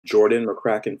Jordan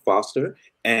McCracken-Foster,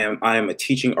 and I am a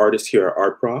teaching artist here at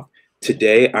Art Prof.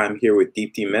 Today, I'm here with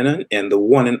Deepti Menon and the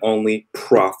one and only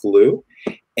Prof Lieu.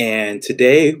 And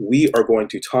today, we are going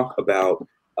to talk about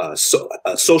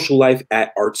social life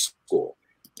at art school.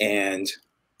 And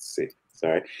let's see,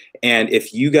 sorry. And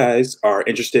if you guys are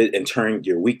interested in turning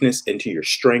your weakness into your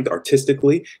strength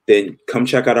artistically, then come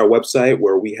check out our website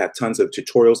where we have tons of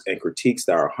tutorials and critiques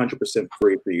that are 100%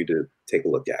 free for you to take a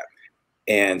look at.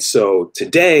 And so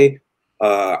today,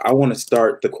 I want to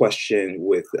start the question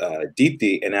with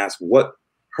Deepti and ask what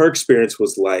her experience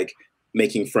was like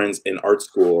making friends in art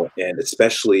school, and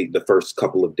especially the first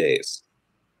couple of days.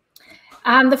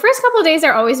 The first couple of days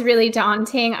are always really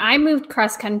daunting. I moved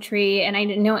cross country and I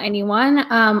didn't know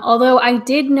anyone, although I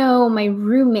did know my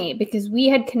roommate because we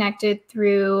had connected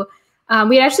through,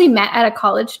 we had actually met at a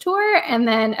college tour and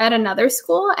then at another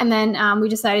school, and then we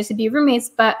decided to be roommates.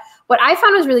 But what I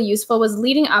found was really useful was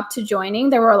leading up to joining,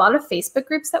 there were a lot of Facebook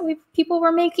groups that people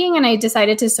were making, and I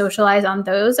decided to socialize on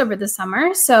those over the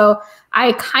summer. So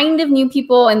I kind of knew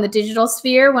people in the digital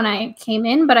sphere when I came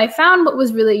in, but I found what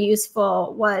was really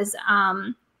useful was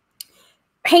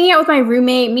hanging out with my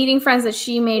roommate, meeting friends that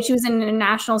she made. She was an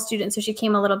international student, so she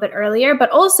came a little bit earlier, but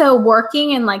also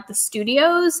working in like the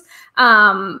studios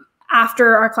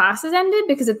after our classes ended,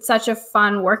 because it's such a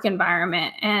fun work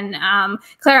environment. And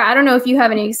Clara, I don't know if you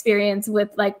have any experience with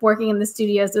like working in the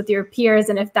studios with your peers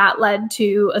and if that led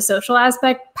to a social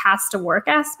aspect past a work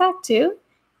aspect too.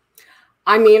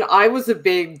 I mean, I was a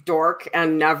big dork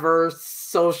and never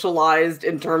socialized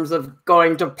in terms of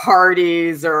going to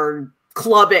parties or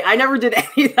clubbing. I never did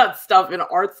any of that stuff in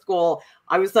art school.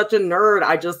 I was such a nerd.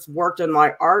 I just worked in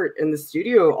my art in the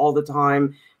studio all the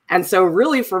time. And so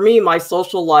really for me, my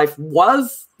social life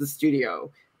was the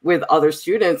studio with other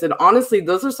students. And honestly,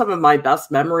 those are some of my best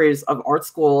memories of art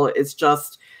school. It's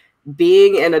just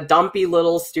being in a dumpy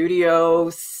little studio,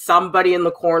 somebody in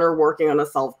the corner working on a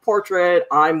self-portrait.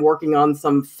 I'm working on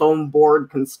some foam board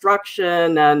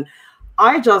construction. And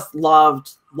I just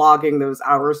loved logging those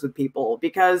hours with people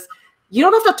because you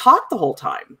don't have to talk the whole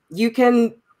time. You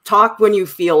can talk when you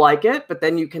feel like it, but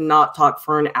then you cannot talk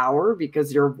for an hour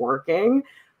because you're working.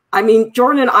 I mean,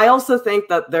 Jordan, I also think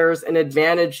that there's an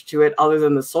advantage to it other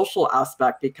than the social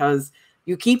aspect because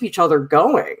you keep each other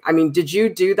going. I mean, did you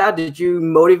do that? Did you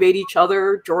motivate each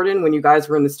other, Jordan, when you guys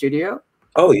were in the studio?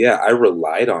 Oh, yeah, I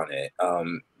relied on it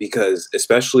because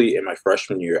especially in my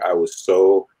freshman year, I was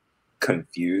so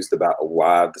confused about a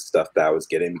lot of the stuff that I was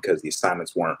getting because the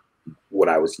assignments weren't what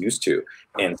I was used to.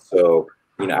 And so,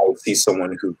 you know, I would see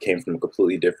someone who came from a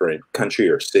completely different country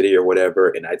or city or whatever,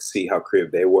 and I'd see how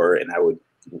creative they were, and I would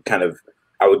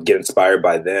get inspired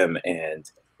by them. And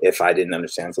if I didn't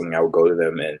understand something, I would go to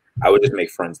them and I would just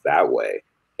make friends that way.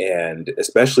 And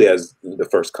especially as the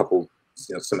first couple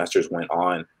semesters went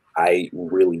on, I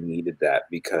really needed that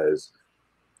because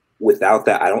without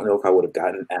that, I don't know if I would have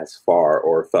gotten as far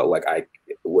or felt like I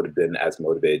would have been as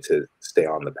motivated to stay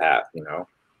on the path, you know?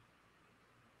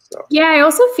 So. Yeah, I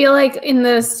also feel like in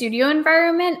the studio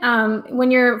environment,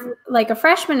 when you're like a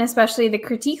freshman, especially, the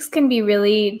critiques can be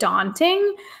really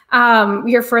daunting.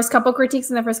 Your first couple critiques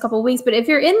in the first couple of weeks. But if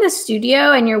you're in the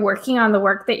studio and you're working on the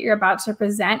work that you're about to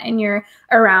present and you're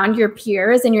around your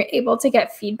peers and you're able to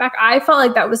get feedback, I felt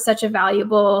like that was such a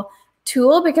valuable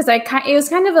tool because it was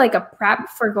kind of like a prep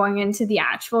for going into the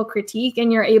actual critique,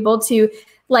 and you're able to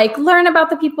like learn about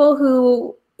the people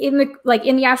who in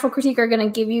the actual critique are going to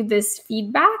give you this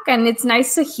feedback. And it's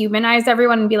nice to humanize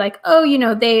everyone and be like, oh, you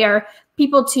know, they are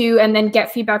people too, and then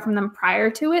get feedback from them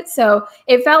prior to it. So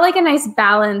it felt like a nice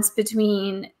balance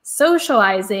between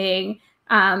socializing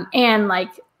and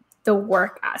like the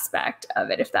work aspect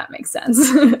of it, if that makes sense.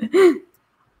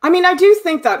 I mean, I do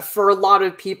think that for a lot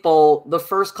of people, the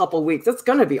first couple of weeks, it's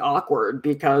going to be awkward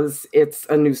because it's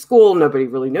a new school. Nobody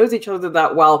really knows each other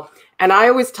that well. And I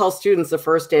always tell students the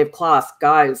first day of class,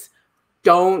 guys,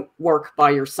 don't work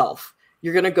by yourself.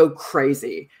 You're going to go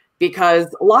crazy because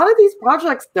a lot of these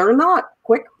projects, they're not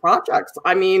quick projects.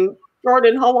 I mean,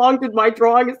 Jordan, how long did my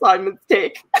drawing assignments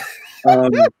take?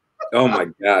 Oh my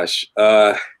gosh.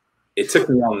 It took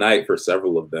me all night for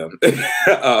several of them.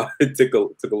 It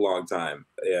took a long time.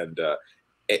 And,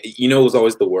 you know, it was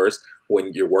always the worst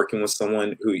when you're working with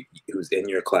someone who's in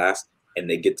your class and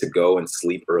they get to go and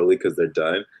sleep early because they're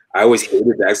done. I always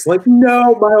hated that. It's like,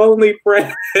 no, my only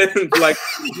friend. Like,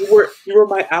 you were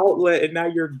my outlet and now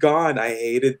you're gone. I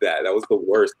hated that. That was the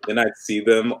worst. Then I'd see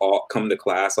them all come to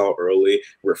class all early,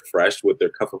 refreshed with their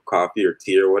cup of coffee or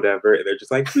tea or whatever. And they're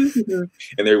just like, and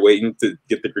they're waiting to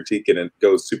get the critique and it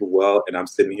goes super well. And I'm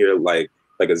sitting here like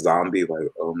a zombie, like,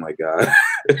 oh my God.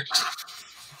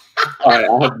 I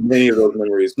have many of those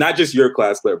memories. Not just your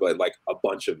class, Claire, but like a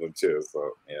bunch of them too.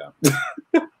 So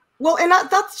yeah. Well, and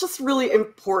that's just really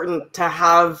important to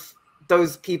have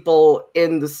those people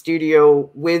in the studio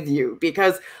with you,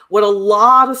 because what a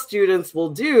lot of students will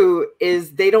do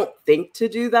is they don't think to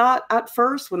do that at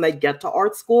first when they get to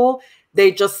art school.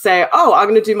 They just say, oh, I'm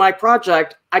going to do my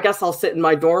project. I guess I'll sit in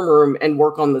my dorm room and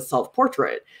work on the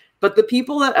self-portrait. But the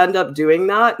people that end up doing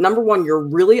that, number one, you're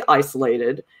really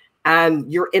isolated and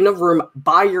you're in a room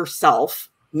by yourself,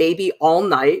 maybe all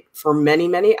night for many,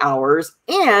 many hours,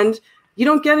 and you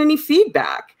don't get any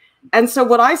feedback. And so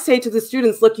what I say to the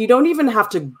students, look, you don't even have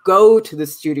to go to the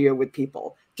studio with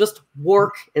people, just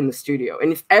work in the studio.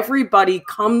 And if everybody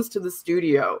comes to the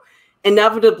studio,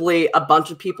 inevitably a bunch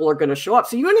of people are going to show up.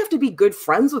 So you don't have to be good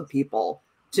friends with people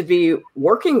to be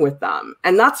working with them.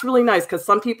 And that's really nice, because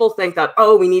some people think that,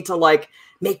 oh, we need to like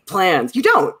make plans. You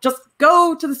don't. Just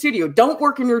go to the studio. Don't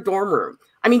work in your dorm room.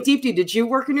 I mean, Deepti, did you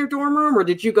work in your dorm room or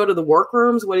did you go to the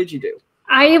workrooms? What did you do?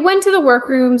 I went to the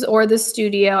workrooms or the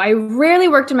studio. I rarely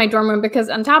worked in my dorm room because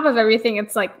on top of everything,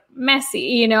 it's like messy,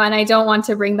 you know, and I don't want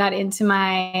to bring that into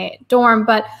my dorm.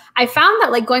 But I found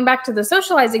that, like, going back to the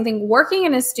socializing thing, working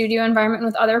in a studio environment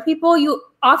with other people, you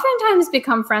oftentimes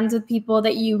become friends with people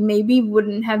that you maybe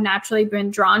wouldn't have naturally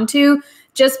been drawn to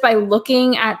just by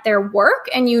looking at their work,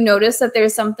 and you notice that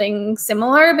there's something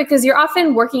similar because you're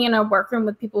often working in a workroom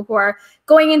with people who are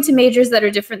going into majors that are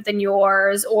different than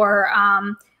yours, or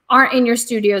aren't in your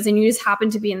studios, and you just happen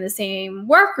to be in the same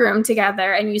workroom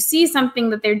together, and you see something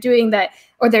that they're doing that,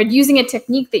 or they're using a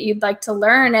technique that you'd like to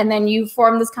learn, and then you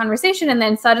form this conversation, and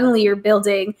then suddenly you're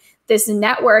building this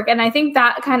network. And I think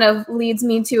that kind of leads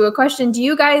me to a question. Do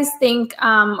you guys think,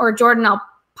 or Jordan, I'll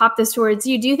pop this towards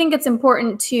you, do you think it's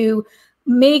important to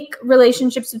make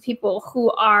relationships with people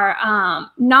who are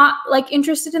not like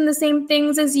interested in the same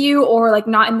things as you, or like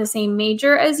not in the same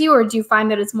major as you, or do you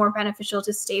find that it's more beneficial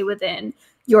to stay within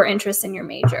your interest in your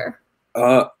major?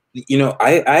 You know,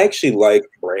 I actually like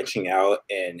branching out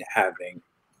and having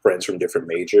friends from different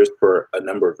majors for a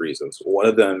number of reasons. One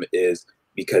of them is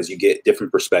because you get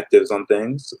different perspectives on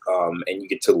things, and you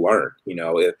get to learn. You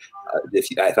know,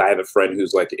 if I have a friend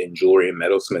who's like in jewelry and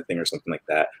metalsmithing or something like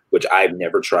that, which I've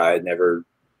never tried, never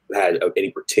had any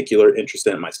particular interest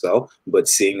in it myself, but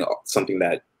seeing something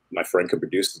that my friend could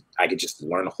produce, I could just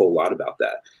learn a whole lot about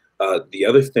that. The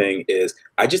other thing is,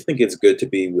 I just think it's good to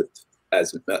be with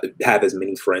have as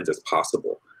many friends as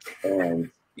possible,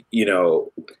 and you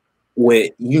know, when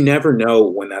you never know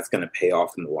when that's going to pay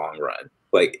off in the long run.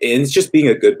 Like, and it's just being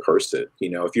a good person. You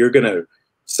know, if you're gonna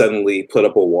suddenly put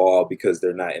up a wall because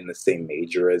they're not in the same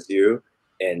major as you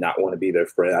and not want to be their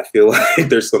friend, I feel like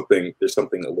there's something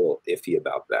a little iffy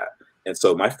about that. And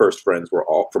so my first friends were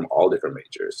all from all different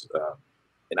majors,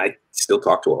 and I still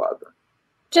talk to a lot of them.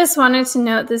 Just wanted to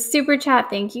note the super chat.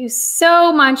 Thank you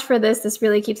so much for this. This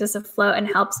really keeps us afloat and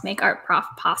helps make Art Prof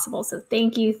possible. So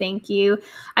thank you, thank you.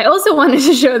 I also wanted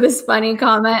to show this funny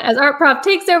comment. As Art Prof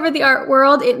takes over the art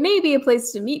world, it may be a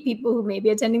place to meet people who may be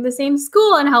attending the same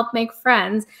school and help make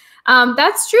friends.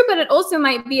 That's true, but it also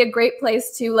might be a great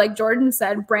place to, like Jordan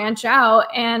said, branch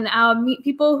out and meet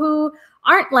people who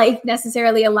aren't like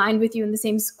necessarily aligned with you in the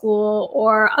same school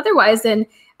or otherwise. And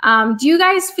do you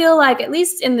guys feel like, at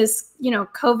least in this, you know,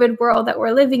 COVID world that we're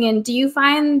living in, do you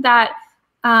find that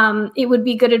it would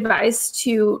be good advice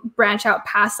to branch out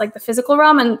past like the physical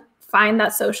realm and find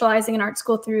that socializing in art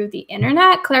school through the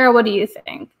internet? Clara, what do you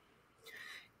think?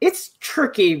 It's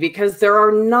tricky because there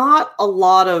are not a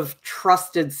lot of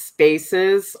trusted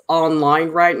spaces online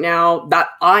right now that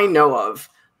I know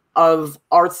of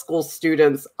art school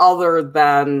students, other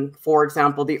than, for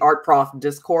example, the Art Prof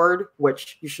Discord,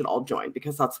 which you should all join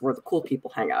because that's where the cool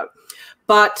people hang out.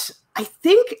 But I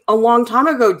think a long time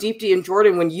ago, Deepti and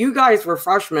Jordan, when you guys were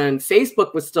freshmen,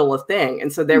 Facebook was still a thing.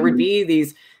 And so there would be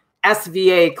these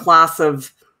SVA class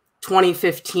of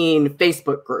 2015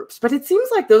 Facebook groups. But it seems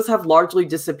like those have largely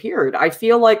disappeared. I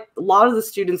feel like a lot of the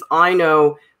students I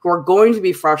know who are going to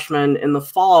be freshmen in the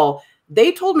fall,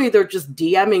 they told me they're just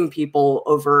DMing people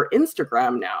over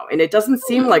Instagram now. And it doesn't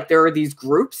seem like there are these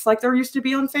groups like there used to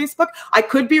be on Facebook. I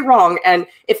could be wrong. And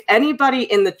if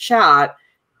anybody in the chat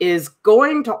is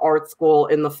going to art school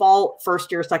in the fall,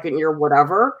 first year, second year,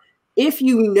 whatever, if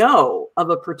you know of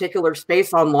a particular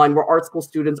space online where art school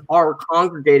students are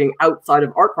congregating outside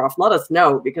of Art Prof, let us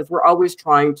know, because we're always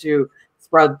trying to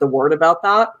spread the word about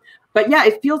that. But yeah,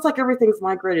 it feels like everything's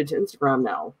migrated to Instagram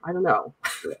now. I don't know.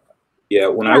 Yeah,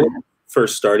 when I was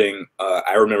first starting,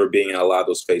 I remember being in a lot of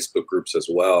those Facebook groups as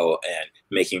well and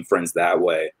making friends that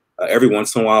way. Every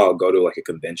once in a while, I'll go to like a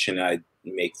convention. I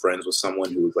make friends with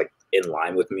someone who was like in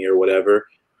line with me or whatever.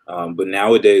 But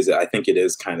nowadays, I think it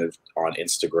is kind of on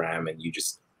Instagram, and you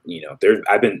just,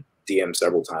 I've been DM'd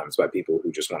several times by people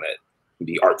who just want to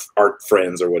be art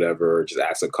friends or whatever, or just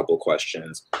ask a couple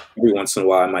questions. Every once in a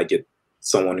while, I might get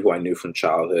someone who I knew from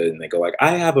childhood, and they go like,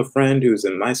 I have a friend who's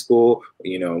in my school,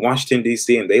 in Washington,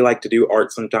 D.C., and they like to do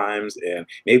art sometimes, and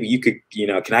maybe you could,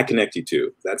 can I connect you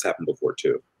to? That's happened before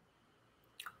too.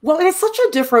 Well, it's such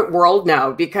a different world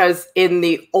now, because in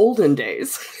the olden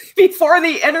days, before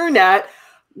the internet,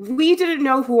 we didn't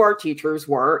know who our teachers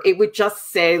were. It would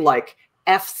just say like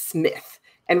F. Smith.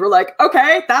 And we're like,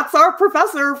 okay, that's our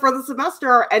professor for the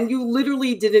semester. And you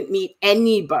literally didn't meet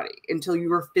anybody until you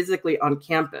were physically on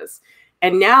campus.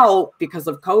 And now, because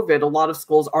of COVID, a lot of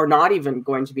schools are not even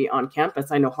going to be on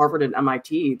campus. I know Harvard and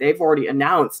MIT, they've already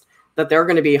announced that they're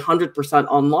going to be 100%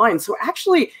 online. So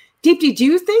actually, Deepti, do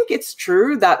you think it's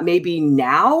true that maybe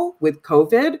now with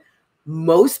COVID,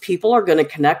 most people are going to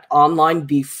connect online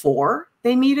before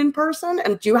they meet in person?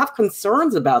 And do you have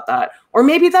concerns about that? Or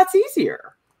maybe that's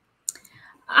easier?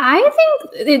 I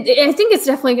think it's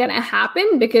definitely going to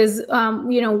happen because,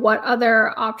 what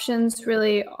other options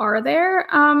really are there?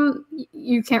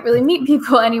 You can't really meet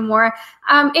people anymore.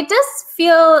 It does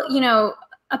feel,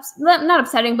 not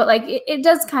upsetting, but like it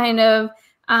does kind of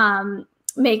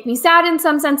make me sad in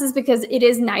some senses, because it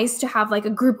is nice to have like a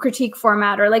group critique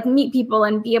format or like meet people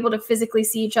and be able to physically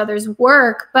see each other's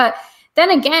work. But then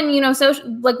again, so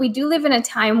like we do live in a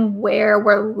time where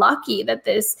we're lucky that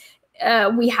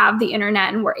we have the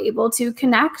internet and we're able to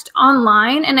connect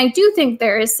online. And I do think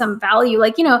there is some value.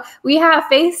 Like, we have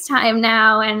FaceTime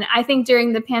now. And I think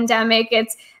during the pandemic,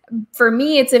 for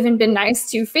me, it's even been nice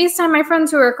to FaceTime my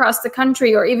friends who are across the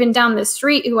country or even down the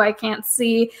street who I can't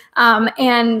see,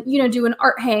 and, do an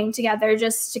art hang together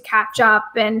just to catch up.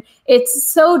 And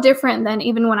it's so different than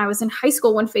even when I was in high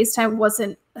school when FaceTime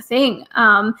wasn't a thing.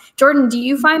 Jordan, do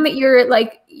you find that you're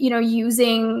like,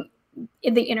 using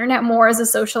the internet more as a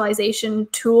socialization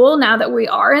tool now that we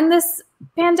are in this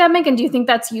pandemic? And do you think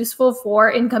that's useful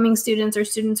for incoming students or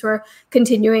students who are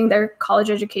continuing their college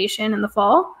education in the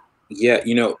fall? Yeah,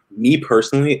 me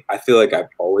personally, I feel like I've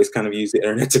always kind of used the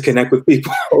internet to connect with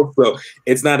people. So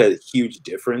it's not a huge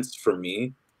difference for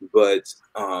me, but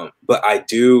I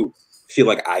do feel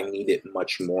like I need it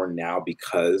much more now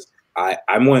because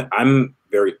I'm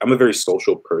a very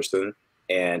social person.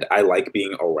 And I like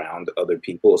being around other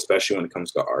people, especially when it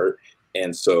comes to art.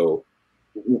 And so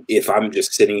if I'm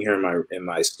just sitting here in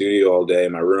my studio all day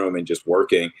in my room and just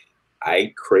working,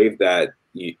 I crave that,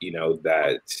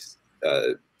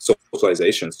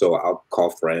 socialization. So I'll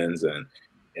call friends and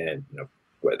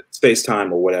whether it's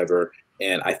FaceTime or whatever.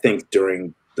 And I think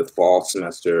during the fall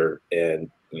semester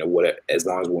and, as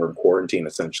long as we're in quarantine,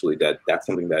 essentially, that's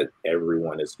something that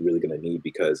everyone is really going to need,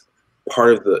 because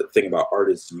part of the thing about art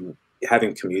is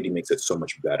having community makes it so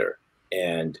much better.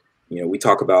 And, we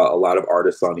talk about a lot of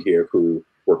artists on here who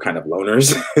were kind of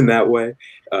loners in that way.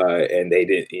 And they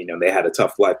didn't, they had a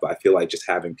tough life, but I feel like just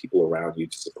having people around you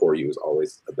to support you is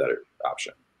always a better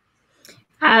option.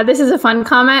 This is a fun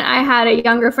comment. I had a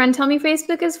younger friend tell me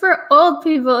Facebook is for old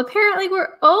people. Apparently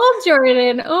we're old,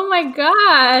 Jordan. Oh my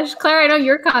gosh. Clara, I know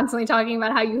you're constantly talking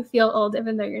about how you feel old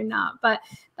even though you're not, but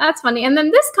that's funny. And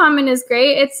then this comment is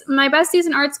great. It's my besties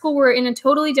in art school were in a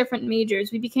totally different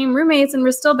majors. We became roommates and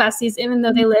we're still besties even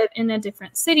though they live in a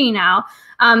different city now.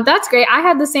 That's great. I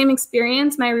had the same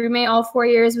experience. My roommate all 4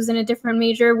 years was in a different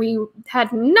major. We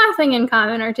had nothing in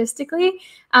common artistically.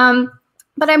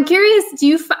 But I'm curious,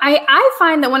 I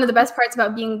find that one of the best parts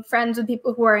about being friends with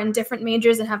people who are in different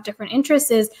majors and have different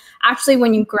interests is actually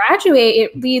when you graduate,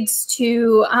 it leads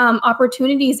to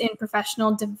opportunities in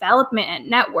professional development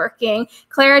and networking.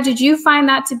 Clara, did you find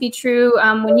that to be true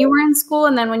when you were in school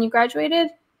and then when you graduated?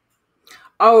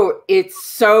 Oh, it's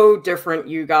so different,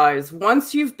 you guys.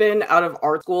 Once you've been out of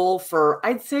art school for,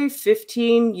 I'd say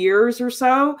 15 years or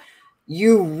so,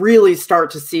 you really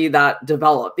start to see that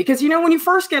develop. Because, when you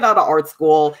first get out of art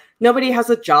school, nobody has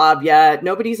a job yet.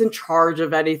 Nobody's in charge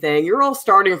of anything. You're all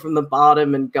starting from the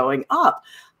bottom and going up.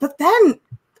 But then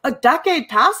a decade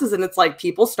passes and it's like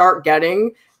people start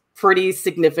getting pretty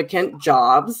significant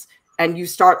jobs and you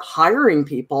start hiring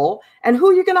people. And who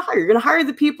are you going to hire? You're going to hire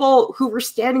the people who were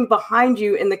standing behind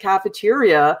you in the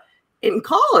cafeteria in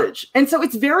college. And so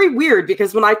it's very weird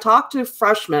because when I talk to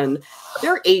freshmen,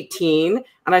 they're 18,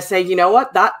 and I say, you know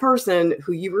what, that person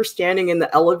who you were standing in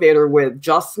the elevator with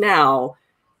just now,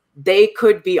 they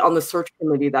could be on the search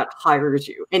committee that hires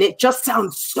you. And it just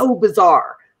sounds so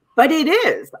bizarre, but it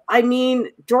is. I mean,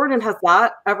 Jordan, has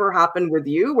that ever happened with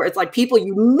you where it's like people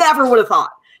you never would have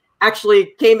thought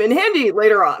actually came in handy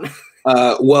later on?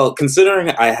 Well, considering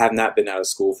I have not been out of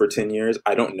school for 10 years,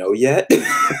 I don't know yet.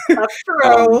 That's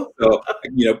true. So,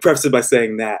 preface it by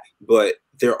saying that, but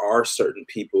there are certain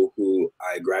people who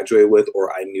I graduated with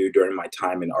or I knew during my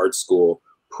time in art school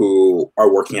who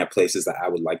are working at places that I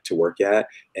would like to work at.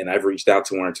 And I've reached out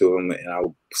to one or two of them and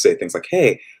I'll say things like,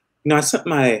 hey, I sent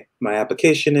my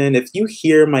application in. If you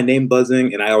hear my name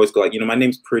buzzing, and I always go like, my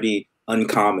name's pretty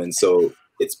uncommon. So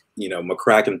it's,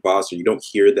 McCracken-Foster. You don't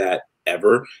hear that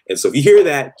ever. And so if you hear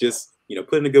that, just,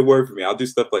 put in a good word for me. I'll do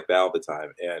stuff like that all the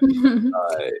time. And,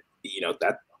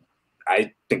 that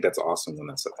I think that's awesome when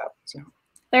that stuff happens. Yeah.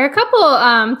 There are a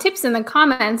couple tips in the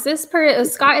comments.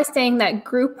 Scott is saying that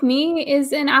GroupMe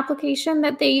is an application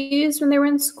that they used when they were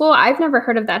in school. I've never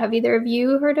heard of that. Have either of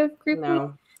you heard of GroupMe?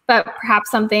 No. But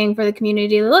perhaps something for the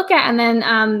community to look at. And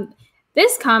then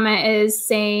this comment is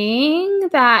saying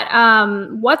that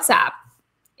WhatsApp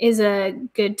is a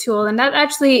good tool. And that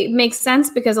actually makes sense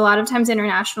because a lot of times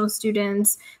international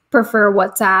students prefer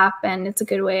WhatsApp and it's a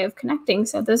good way of connecting.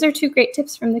 So those are two great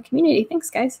tips from the community. Thanks,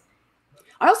 guys.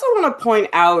 I also want to point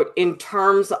out in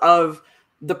terms of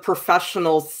the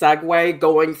professional segue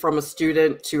going from a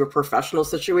student to a professional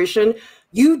situation,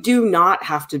 you do not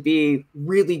have to be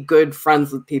really good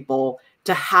friends with people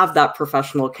to have that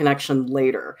professional connection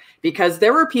later. Because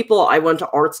there were people I went to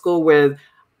art school with,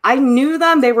 I knew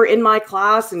them, they were in my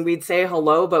class and we'd say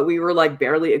hello, but we were like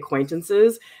barely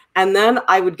acquaintances. And then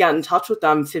I would get in touch with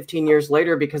them 15 years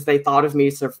later because they thought of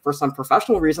me for some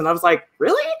professional reason. I was like,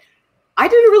 really? I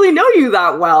didn't really know you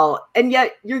that well. And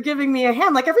yet you're giving me a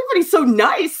hand. Like everybody's so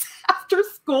nice after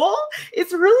school.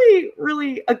 It's really,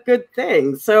 really a good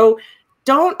thing. So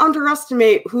don't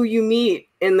underestimate who you meet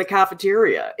in the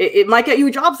cafeteria. It might get you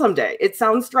a job someday. It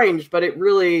sounds strange, but it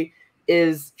really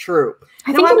is true.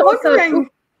 I think it also,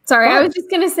 sorry, I was just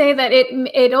going to say that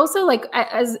it also, like,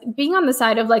 as being on the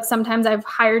side of like, sometimes I've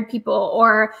hired people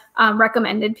or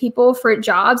recommended people for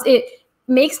jobs, it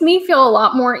makes me feel a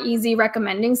lot more easy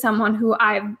recommending someone who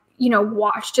I've,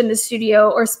 watched in the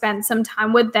studio or spent some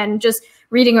time with than just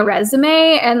reading a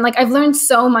resume. And like, I've learned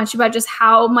so much about just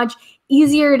how much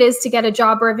easier it is to get a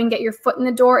job or even get your foot in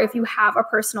the door if you have a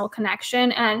personal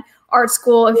connection. And art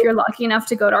school, if you're lucky enough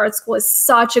to go to art school, is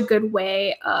such a good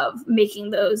way of making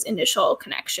those initial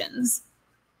connections.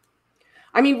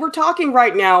 I mean, we're talking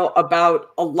right now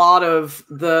about a lot of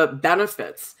the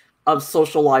benefits of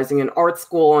socializing in art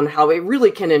school and how it really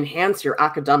can enhance your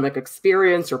academic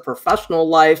experience or professional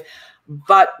life.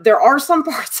 But there are some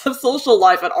parts of social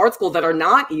life at art school that are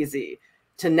not easy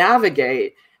to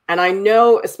navigate. And I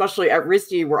know, especially at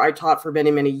RISD, where I taught for many,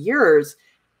 many years,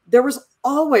 there was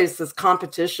always this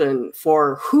competition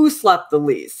for who slept the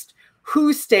least,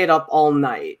 who stayed up all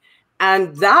night.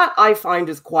 And that I find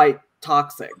is quite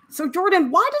toxic. So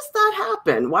Jordan, why does that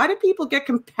happen? Why do people get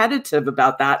competitive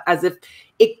about that as if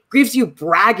it gives you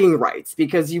bragging rights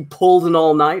because you pulled an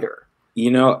all-nighter?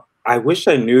 I wish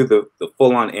I knew the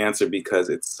full-on answer because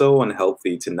it's so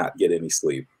unhealthy to not get any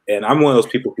sleep. And I'm one of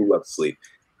those people who love sleep.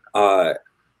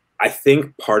 I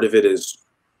think part of it is,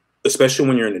 especially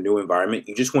when you're in a new environment,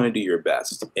 you just want to do your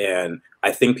best. And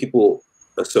I think people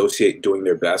associate doing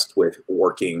their best with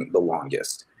working the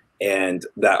longest. And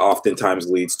that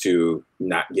oftentimes leads to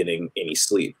not getting any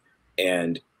sleep.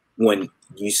 And when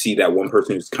you see that one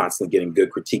person who's constantly getting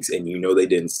good critiques and they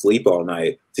didn't sleep all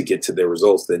night to get to their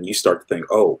results, then you start to think,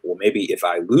 oh, well, maybe if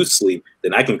I lose sleep,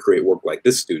 then I can create work like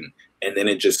this student. And then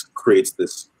it just creates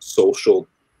this socially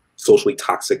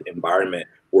toxic environment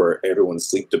where everyone's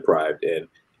sleep deprived. And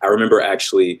I remember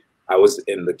actually I was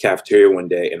in the cafeteria one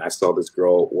day and I saw this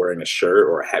girl wearing a shirt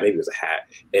or a hat, maybe it was a hat,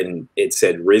 and it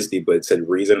said RISD, but it said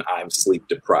reason I'm sleep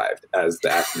deprived as the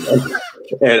acronym.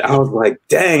 And I was like,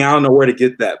 dang, I don't know where to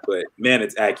get that, but man,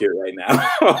 it's accurate right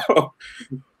now.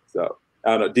 So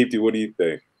I don't know, Deepti, what do you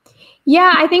think?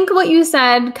 Yeah, I think what you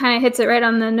said kind of hits it right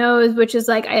on the nose, which is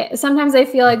like, sometimes I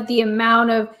feel like the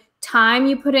amount of time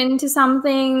you put into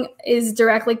something is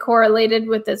directly correlated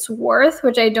with its worth,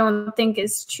 which I don't think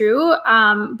is true,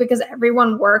 because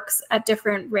everyone works at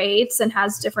different rates and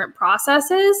has different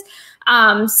processes.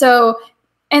 And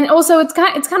also it's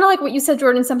kind of like what you said,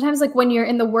 Jordan. Sometimes like when you're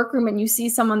in the workroom and you see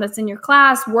someone that's in your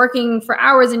class working for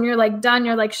hours and you're like done,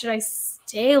 you're like, should I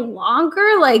stay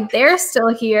longer? Like they're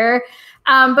still here.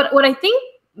 But what I think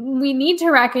we need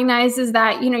to recognize is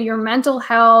that, your mental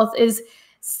health is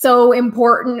so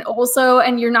important also,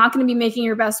 and you're not going to be making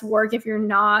your best work if you're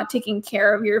not taking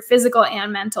care of your physical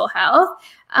and mental health.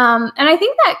 And I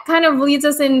think that kind of leads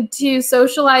us into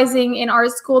socializing in art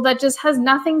school that just has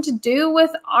nothing to do with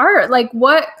art. Like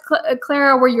what,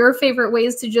 Clara, were your favorite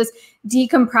ways to just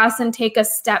decompress and take a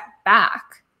step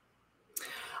back?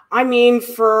 I mean,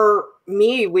 for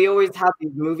me, we always had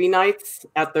these movie nights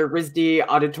at the RISD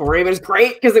auditorium. It was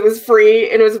great because it was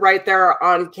free and it was right there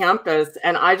on campus.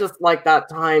 And I just like that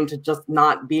time to just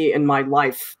not be in my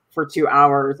life for 2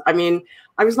 hours. I mean,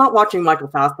 I was not watching Michael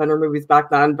Fassbender movies back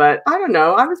then, but I don't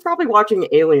know. I was probably watching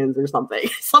Aliens or something,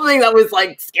 something that was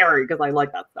like scary because I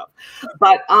like that stuff.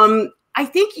 But I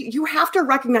think you have to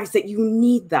recognize that you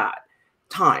need that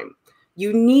time.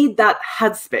 You need that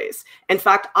headspace. In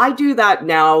fact, I do that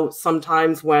now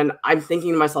sometimes when I'm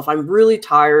thinking to myself, I'm really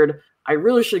tired. I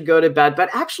really should go to bed. But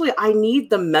actually, I need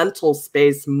the mental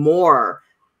space more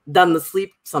than the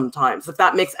sleep sometimes, if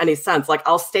that makes any sense. Like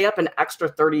I'll stay up an extra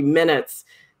 30 minutes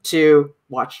to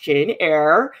watch Jane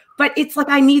Eyre, but it's like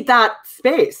I need that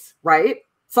space, right?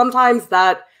 Sometimes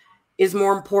that is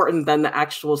more important than the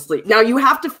actual sleep. Now you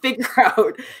have to figure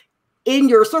out in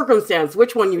your circumstance,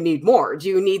 which one you need more. Do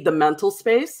you need the mental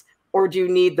space or do you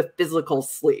need the physical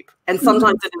sleep? And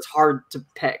sometimes it is hard to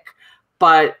pick.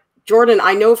 But Jordan,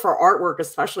 I know for artwork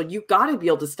especially, you've got to be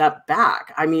able to step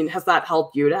back. I mean, has that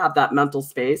helped you to have that mental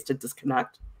space to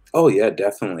disconnect? Oh yeah,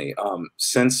 definitely.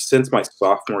 Since my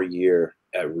sophomore year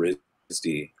at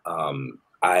RISD,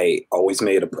 I always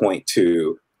made a point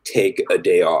to take a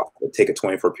day off, take a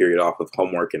 24 period off of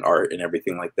homework and art and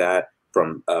everything like that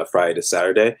from Friday to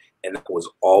Saturday. And that was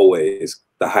always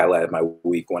the highlight of my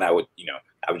week when I would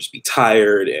just be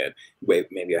tired and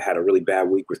maybe I had a really bad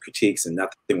week with critiques and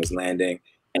nothing was landing.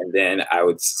 And then I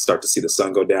would start to see the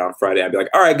sun go down Friday. I'd be like,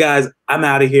 all right, guys, I'm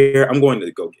out of here. I'm going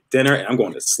to go get dinner and I'm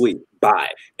going to sleep.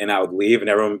 Bye. And I would leave and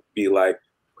everyone would be like,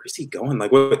 where's he going?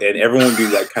 Like, what? And everyone would be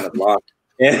like kind of lost.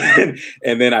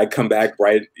 And then I come back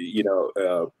bright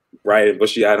and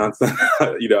bushy-eyed on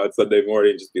on Sunday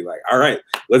morning and just be like, all right,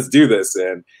 let's do this.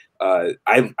 And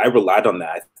I relied on that.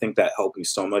 I think that helped me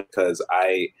so much because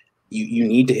you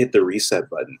need to hit the reset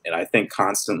button. And I think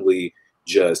constantly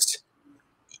just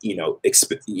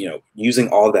using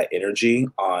all that energy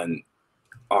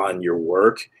on your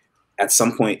work, at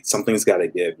some point something's got to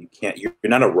give. You're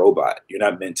not a robot. You're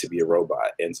not meant to be a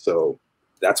robot. And so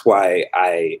that's why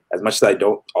as much as I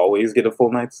don't always get a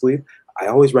full night's sleep, I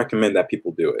always recommend that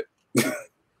people do it.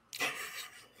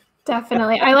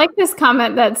 Definitely. I like this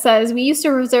comment that says, we used to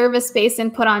reserve a space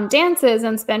and put on dances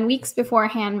and spend weeks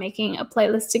beforehand making a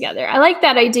playlist together. I like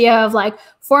that idea of like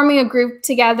forming a group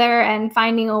together and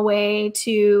finding a way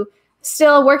to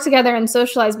still work together and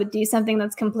socialize, but do something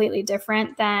that's completely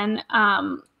different than,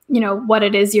 what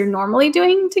it is you're normally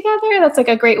doing together. That's like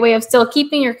a great way of still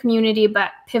keeping your community,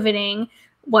 but pivoting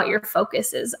what your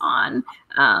focus is on.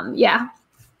 Yeah.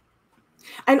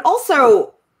 And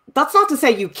also, that's not to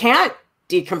say you can't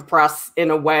decompress in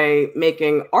a way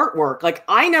making artwork. Like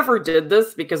I never did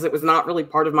this because it was not really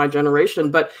part of my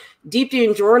generation, but Deepti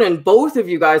and Jordan, both of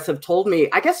you guys have told me,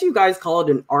 I guess you guys call it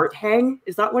an art hang.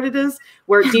 Is that what it is?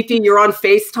 Where Deepti, you're on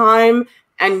FaceTime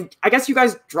and I guess you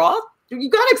guys draw? You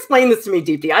got to explain this to me,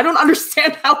 Deepti. I don't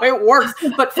understand how it works,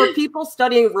 but for people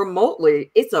studying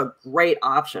remotely, it's a great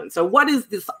option. So what is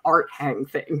this art hang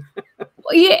thing?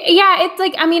 Yeah, it's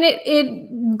like,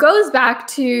 it goes back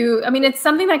to, it's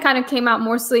something that kind of came out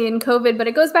mostly in COVID, but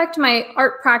it goes back to my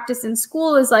art practice in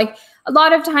school is like a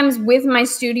lot of times with my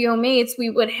studio mates, we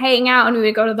would hang out and we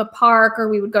would go to the park or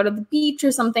we would go to the beach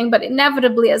or something, but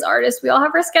inevitably as artists, we all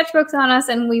have our sketchbooks on us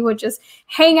and we would just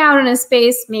hang out in a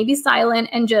space, maybe silent,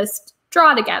 and just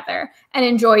draw together and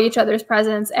enjoy each other's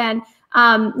presence. And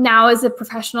now as a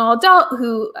professional adult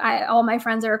all my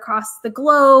friends are across the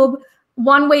globe,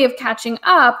 one way of catching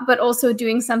up, but also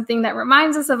doing something that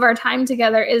reminds us of our time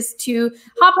together is to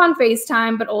hop on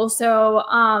FaceTime, but also,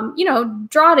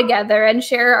 draw together and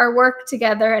share our work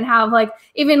together and have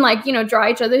draw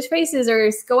each other's faces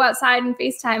or go outside and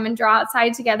FaceTime and draw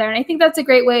outside together. And I think that's a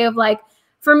great way of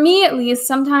for me at least,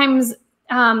 sometimes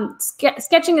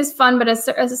sketching is fun, but at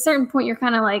a certain point, you're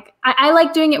kind of like, I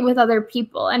like doing it with other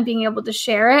people and being able to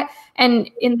share it. And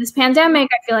in this pandemic,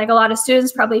 I feel like a lot of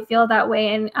students probably feel that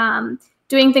way. And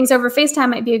doing things over FaceTime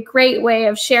might be a great way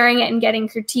of sharing it and getting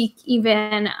critique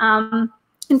even, and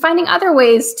finding other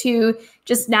ways to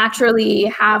just naturally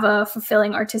have a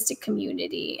fulfilling artistic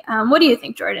community. What do you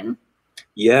think, Jordan?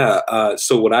 Yeah.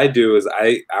 So what I do is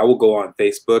I will go on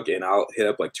Facebook and I'll hit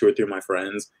up like 2 or 3 of my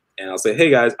friends. And I'll say, hey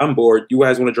guys, I'm bored. You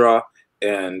guys want to draw?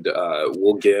 And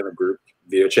we'll get in a group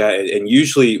video chat. And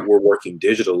usually we're working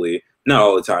digitally, not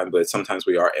all the time, but sometimes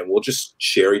we are. And we'll just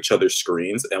share each other's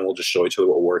screens and we'll just show each other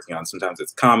what we're working on. Sometimes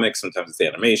it's comics, sometimes it's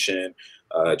animation,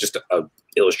 just a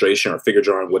illustration or figure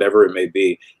drawing, whatever it may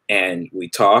be. And we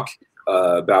talk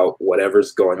about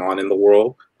whatever's going on in the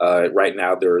world. Right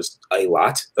now, there's a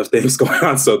lot of things going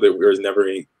on, so that there's never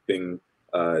anything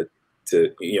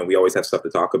we always have stuff to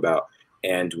talk about.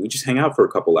 and we just hang out for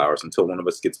a couple hours until one of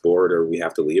us gets bored or we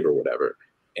have to leave or whatever.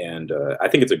 And I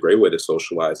think it's a great way to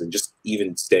socialize, and just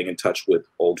even staying in touch with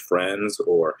old friends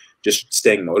or just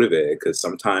staying motivated, because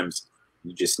sometimes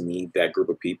you just need that group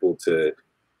of people to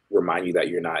remind you that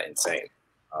you're not insane.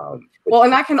 Well,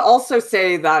 and I can also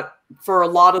say that for a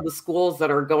lot of the schools that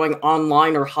are going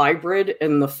online or hybrid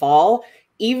in the fall,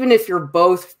 even if you're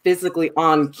both physically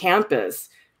on campus,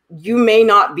 you may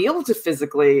not be able to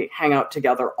physically hang out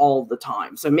together all the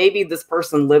time. So maybe this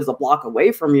person lives a block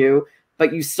away from you,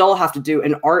 but you still have to do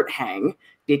an art hang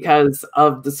because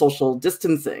of the social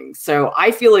distancing. So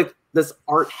I feel like this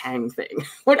art hang thing,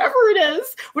 whatever it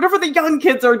is, whatever the young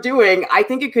kids are doing, I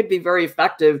think it could be very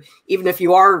effective, even if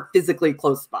you are physically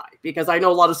close by, because I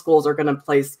know a lot of schools are going to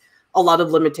place a lot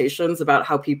of limitations about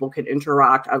how people can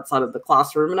interact outside of the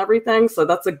classroom and everything. So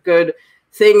that's a good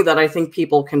thing that I think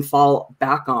people can fall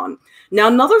back on. Now,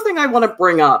 another thing I want to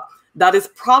bring up that is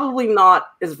probably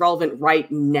not as relevant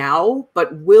right now,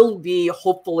 but will be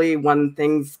hopefully when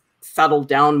things settle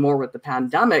down more with the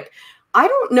pandemic. I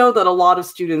don't know that a lot of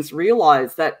students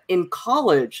realize that in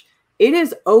college, it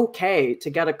is okay to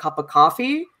get a cup of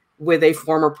coffee with a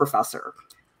former professor.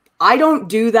 I don't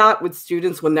do that with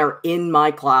students when they're in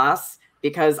my class,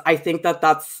 because I think that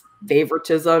that's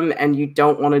favoritism, and you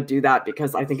don't want to do that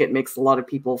because I think it makes a lot of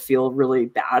people feel really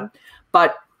bad.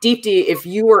 But Deepti, if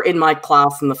you were in my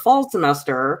class in the fall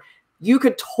semester, you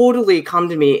could totally come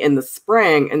to me in the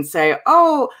spring and say,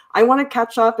 oh, I want to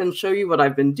catch up and show you what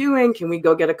I've been doing. Can we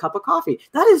go get a cup of coffee?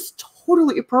 That is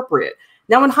totally appropriate.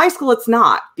 Now, in high school, it's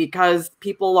not, because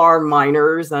people are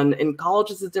minors, and in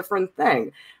college is a different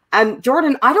thing. And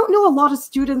Jordan, I don't know a lot of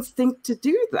students think to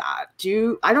do that.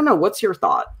 I don't know. What's your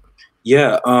thought?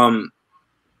 Yeah,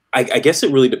 I guess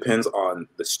it really depends on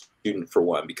the student, for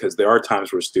one, because there are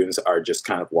times where students are just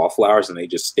kind of wallflowers and they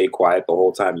just stay quiet the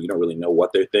whole time. You don't really know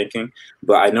what they're thinking.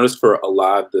 But I noticed for a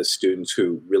lot of the students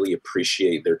who really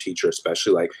appreciate their teacher,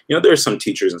 especially, like, there are some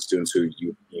teachers and students who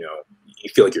you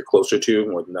feel like you're closer to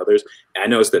more than others. And I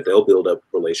noticed that they'll build up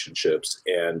relationships,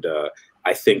 and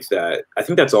I think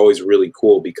that's always really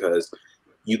cool, because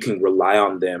you can rely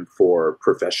on them for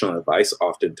professional advice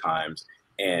oftentimes,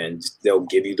 and they'll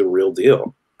give you the real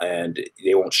deal, and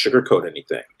they won't sugarcoat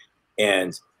anything.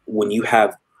 And when you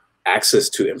have access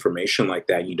to information like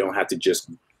that, you don't have to just,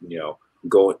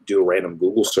 go do a random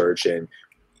Google search, and,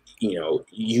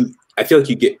 I feel like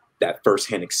you get that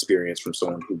firsthand experience from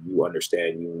someone who you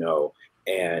understand,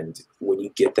 and when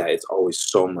you get that, it's always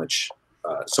so much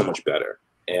better.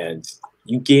 And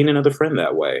you gain another friend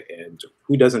that way. And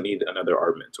who doesn't need another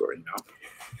art mentor,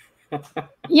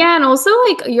 Yeah, and also,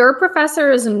 like, your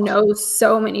professors know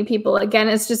so many people. Again,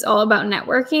 it's just all about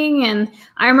networking. And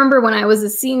I remember when I was a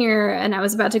senior and I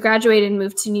was about to graduate and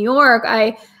move to New York,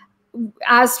 I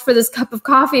asked for this cup of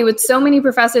coffee with so many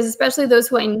professors, especially those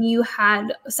who I knew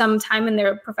had some time in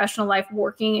their professional life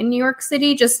working in New York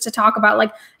City, just to talk about,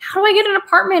 like, how do I get an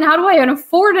apartment? How do I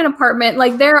afford an apartment?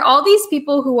 Like, there are all these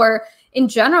people who are, in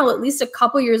general, at least a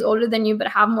couple years older than you, but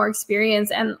have more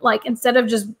experience. And, like, instead of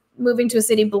just moving to a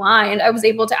city blind, I was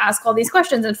able to ask all these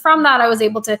questions. And from that, I was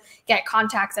able to get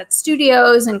contacts at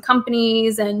studios and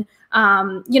companies and,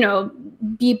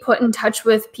 be put in touch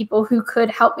with people who could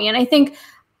help me. And I think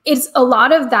it's a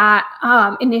lot of that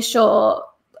initial,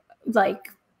 like,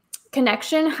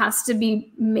 connection has to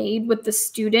be made with the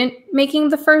student making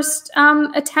the first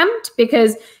attempt,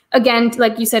 because, again,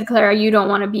 like you said, Clara, you don't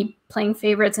want to be playing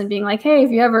favorites and being like, hey, if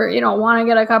you ever, want to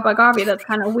get a cup of coffee, that's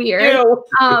kind of weird.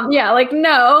 Yeah, like,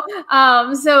 no.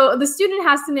 So the student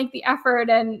has to make the effort.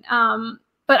 And,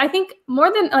 but I think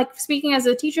more than, like, speaking as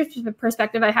a teacher's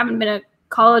perspective, I haven't been a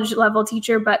college level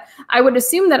teacher, but I would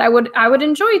assume that I would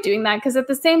enjoy doing that, because at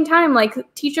the same time, like,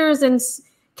 teachers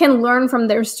can learn from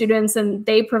their students, and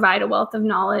they provide a wealth of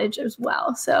knowledge as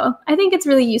well. So I think it's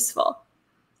really useful.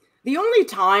 The only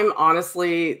time,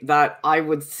 honestly, that I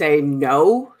would say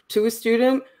no to a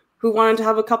student who wanted to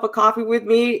have a cup of coffee with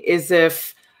me is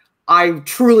if I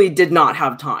truly did not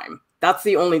have time. That's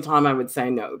the only time I would say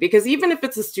no, because even if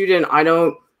it's a student I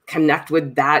don't connect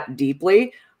with that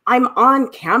deeply, I'm on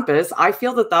campus. I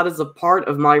feel that that is a part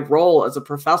of my role as a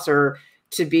professor,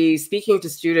 to be speaking to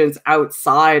students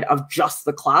outside of just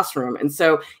the classroom. And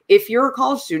so if you're a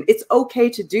college student, it's okay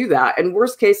to do that. And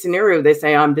worst case scenario, they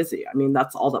say, I'm busy. I mean,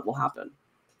 that's all that will happen.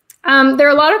 There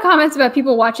are a lot of comments about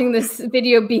people watching this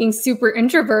video being super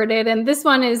introverted. And this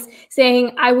one is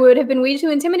saying, I would have been way too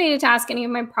intimidated to ask any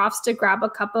of my profs to grab a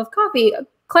cup of coffee.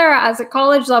 Clara, as a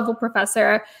college level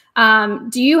professor,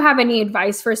 do you have any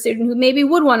advice for a student who maybe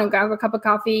would want to grab a cup of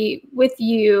coffee with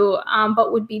you,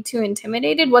 but would be too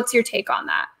intimidated? What's your take on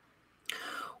that?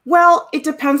 Well, it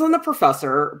depends on the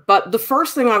professor, but the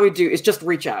first thing I would do is just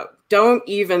reach out. Don't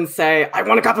even say, I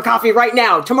want a cup of coffee right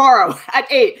now, tomorrow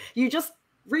at 8. You just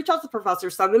reach out to the professor,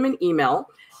 send them an email.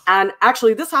 And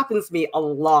actually, this happens to me a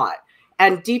lot.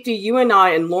 And Deepti, you and I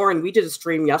and Lauren, we did a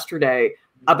stream yesterday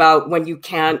about when you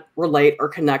can't relate or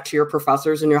connect to your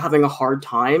professors and you're having a hard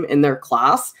time in their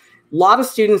class. A lot of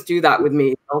students do that with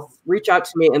me. They'll reach out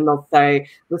to me and they'll say,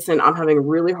 listen, I'm having a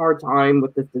really hard time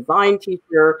with this design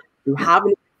teacher. Do you have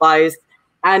any advice?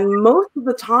 And most of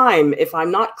the time, if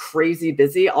I'm not crazy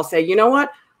busy, I'll say, you know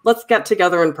what? Let's get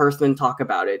together in person and talk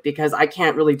about it, because I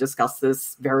can't really discuss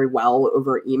this very well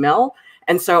over email.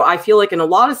 And so I feel like in a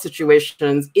lot of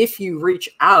situations, if you reach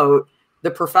out,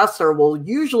 the professor will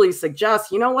usually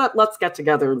suggest, you know what, let's get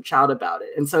together and chat about it.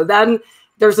 And so then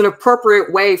there's an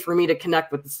appropriate way for me to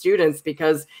connect with the students,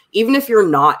 because even if you're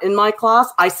not in my class,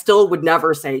 I still would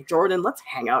never say, Jordan, let's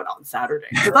hang out on Saturday.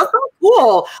 Because that's not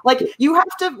cool. Like, you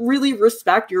have to really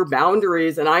respect your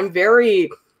boundaries. And I'm very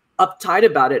uptight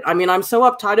about it. I mean, I'm so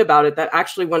uptight about it that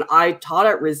actually when I taught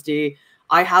at RISD,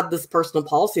 I had this personal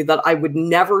policy that I would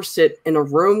never sit in a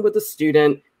room with a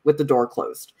student with the door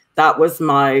closed. That was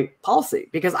my policy,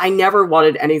 because I never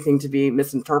wanted anything to be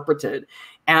misinterpreted.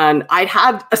 And I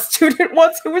had a student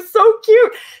once who was so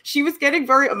cute. She was getting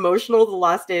very emotional the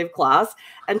last day of class.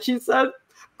 And she said,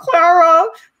 Clara,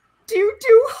 do you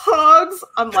do hugs?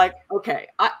 I'm like, okay,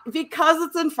 because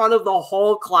it's in front of the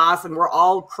whole class and we're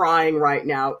all crying right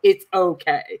now, it's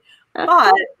okay.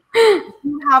 But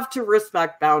you have to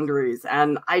respect boundaries.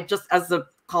 And I just, as a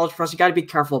college professor, you got to be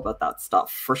careful about that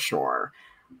stuff for sure.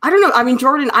 I don't know. I mean,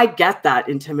 Jordan, I get that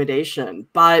intimidation,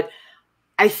 but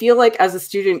I feel like as a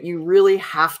student, you really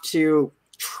have to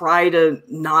try to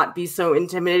not be so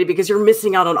intimidated, because you're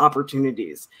missing out on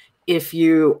opportunities if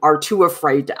you are too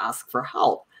afraid to ask for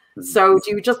help. So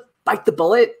do you just bite the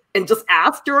bullet and just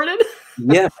ask, Jordan?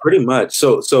 Yeah, pretty much.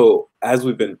 So as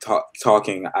we've been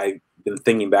talking, I've been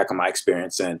thinking back on my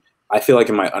experience, and I feel like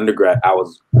in my undergrad, I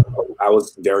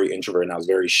was very introverted and I was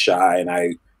very shy, and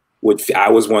I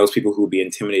was one of those people who would be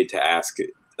intimidated to ask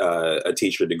a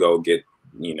teacher to go get,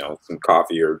 some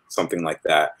coffee or something like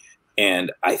that.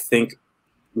 And I think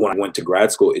when I went to grad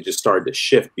school, it just started to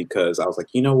shift, because I was like,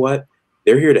 you know what?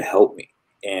 They're here to help me.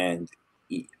 And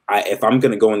if I'm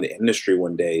going to go in the industry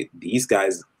one day, these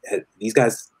guys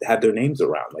have their names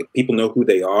around. Like, people know who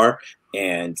they are,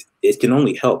 and it can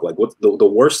only help. Like, what's the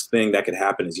worst thing that could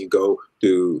happen is you go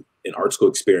through an art school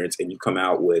experience and you come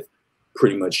out with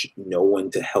pretty much no one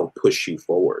to help push you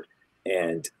forward.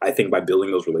 And I think by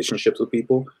building those relationships with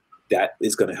people, that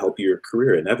is going to help your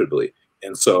career inevitably.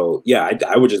 And so, yeah,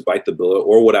 I would just bite the bullet.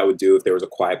 Or what I would do if there was a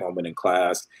quiet moment in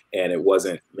class and it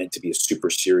wasn't meant to be a super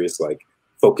serious, like,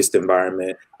 focused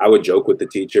environment, I would joke with the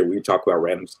teacher. We would talk about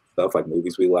random stuff like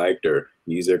movies we liked or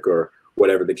music or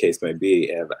whatever the case may be.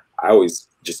 And I always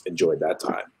just enjoyed that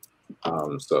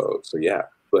time. So yeah,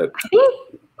 but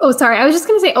oh, sorry. I was just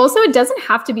going to say, also, it doesn't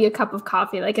have to be a cup of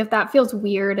coffee. Like, if that feels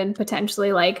weird and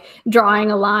potentially like drawing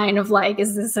a line of like,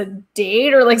 is this a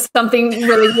date or like something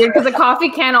really weird? Because a coffee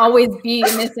can't always be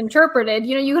misinterpreted.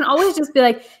 You can always just be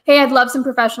like, hey, I'd love some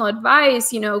professional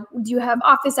advice. Do you have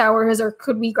office hours, or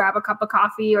could we grab a cup of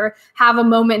coffee or have a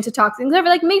moment to talk things over?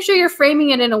 Like, make sure you're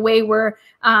framing it in a way where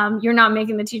you're not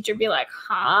making the teacher be like,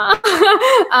 huh?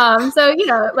 So,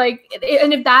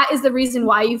 and if that is the reason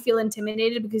why you feel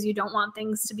intimidated because you don't want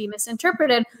things to be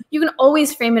misinterpreted, you can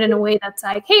always frame it in a way that's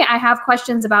like, hey, I have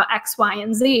questions about X, Y,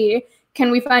 and Z. Can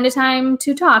we find a time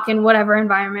to talk in whatever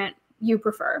environment you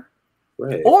prefer?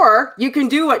 Right. Or you can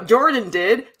do what Jordan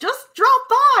did, just drop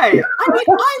by. I mean,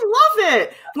 I love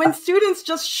it when students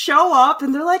just show up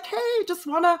and they're like, hey, just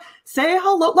want to say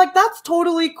hello. Like, that's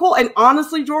totally cool. And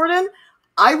honestly, Jordan,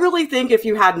 I really think if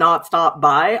you had not stopped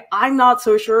by, I'm not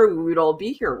so sure we would all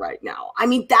be here right now. I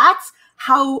mean, that's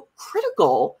how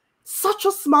critical such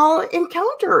a small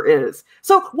encounter is.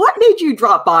 So what made you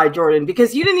drop by, Jordan?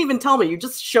 Because you didn't even tell me. You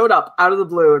just showed up out of the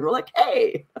blue and were like,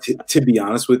 hey. To be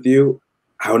honest with you,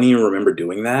 I don't even remember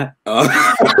doing that. I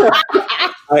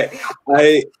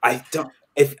don't.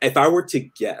 If I were to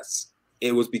guess,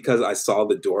 it was because I saw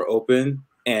the door open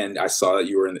and I saw that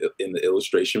you were in the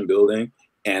illustration building,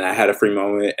 and I had a free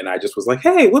moment, and I just was like,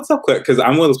 hey, what's up, Claire? Because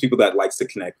I'm one of those people that likes to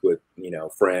connect with,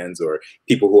 friends or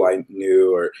people who I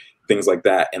knew or things like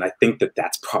that. And I think that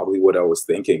that's probably what I was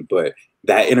thinking. But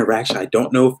that interaction, I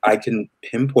don't know if I can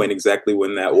pinpoint exactly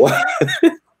when that was.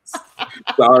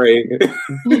 Sorry.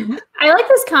 I like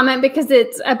this comment because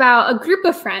it's about a group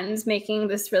of friends making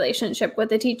this relationship with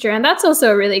the teacher. And that's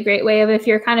also a really great way of, if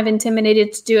you're kind of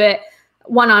intimidated to do it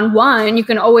one-on-one, you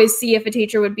can always see if a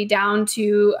teacher would be down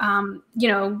to, you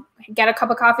know, get a cup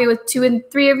of coffee with 2 and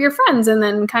 3 of your friends, and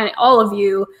then kind of all of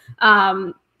you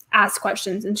ask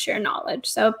questions and share knowledge.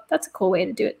 So that's a cool way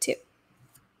to do it too.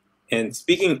 And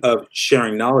speaking of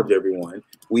sharing knowledge, everyone,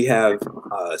 we have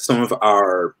some of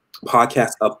our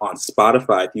podcasts up on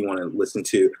Spotify if you want to listen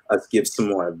to us give some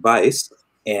more advice.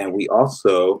 And we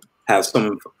also have some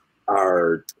of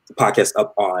our podcasts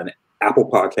up on Apple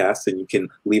Podcasts, and you can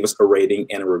leave us a rating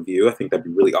and a review. I think that'd be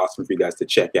really awesome for you guys to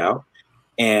check out.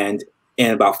 And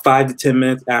about 5 to 10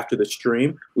 minutes after the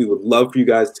stream, we would love for you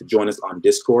guys to join us on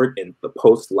Discord in the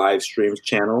post live streams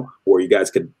channel, where you guys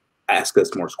could ask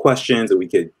us more questions and we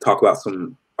could talk about some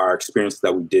of our experiences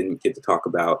that we didn't get to talk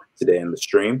about today in the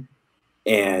stream.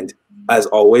 And as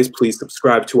always, please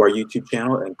subscribe to our YouTube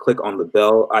channel and click on the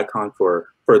bell icon for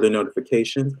further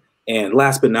notifications. And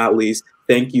last but not least,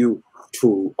 thank you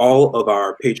to all of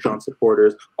our Patreon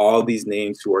supporters, all these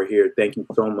names who are here. Thank you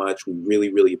so much. We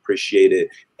really, really appreciate it.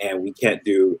 And we can't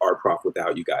do our Prof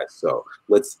without you guys. So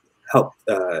let's help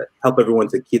everyone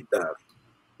to keep, let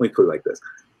me put it like this.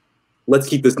 Let's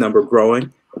keep this number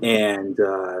growing. And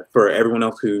for everyone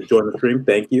else who joined the stream,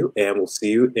 thank you. And we'll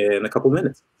see you in a couple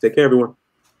minutes. Take care, everyone.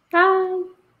 Bye.